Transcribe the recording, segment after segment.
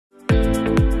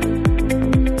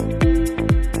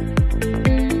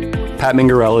Pat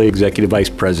Mingarelli, Executive Vice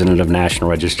President of National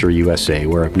Register USA.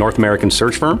 We're a North American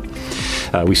search firm.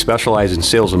 We specialize in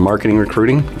sales and marketing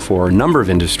recruiting for a number of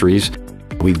industries.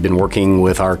 We've been working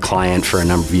with our client for a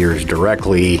number of years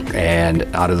directly, and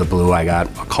out of the blue I got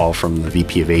a call from the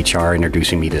VP of HR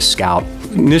introducing me to Scout.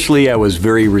 Initially I was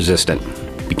very resistant.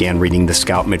 Began reading the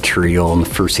Scout material, and the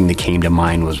first thing that came to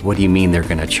mind was, what do you mean they're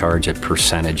going to charge a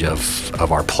percentage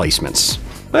of our placements?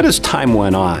 But as time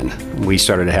went on, we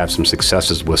started to have some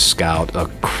successes with Scout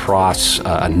across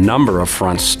a number of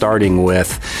fronts, starting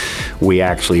with we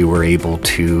actually were able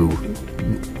to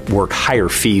work higher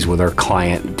fees with our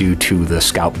client due to the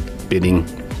Scout bidding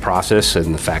process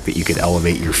and the fact that you could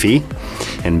elevate your fee.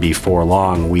 And before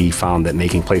long, we found that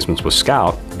making placements with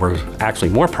Scout were actually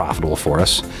more profitable for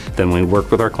us than when we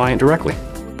worked with our client directly.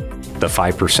 The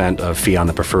 5% of fee on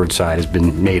the preferred side has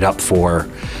been made up for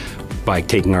by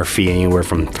taking our fee anywhere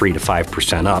from 3 to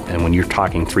 5% up. And when you're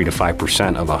talking 3 to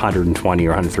 5% of a $120,000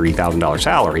 or $130,000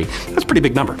 salary, that's a pretty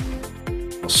big number.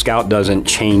 Scout doesn't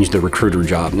change the recruiter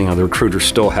job. The recruiter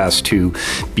still has to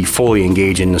be fully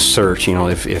engaged in the search.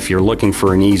 If you're looking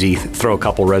for an easy, throw a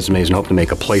couple resumes and hope to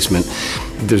make a placement,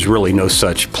 there's really no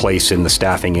such place in the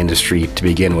staffing industry to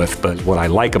begin with. But what I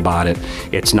like about it,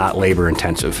 it's not labor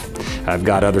intensive. I've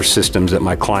got other systems that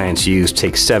my clients use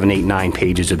take 7, 8, 9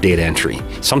 pages of data entry.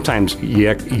 Sometimes you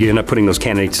end up putting those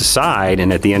candidates aside,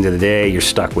 and at the end of the day, you're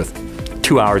stuck with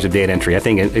 2 hours of data entry. I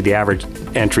think the average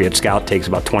entry at Scout takes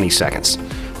about 20 seconds.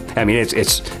 I mean,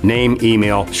 it's name,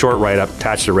 email, short write-up,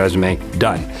 attach the resume,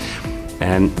 done.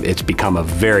 And it's become a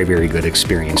very, very good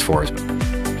experience for us.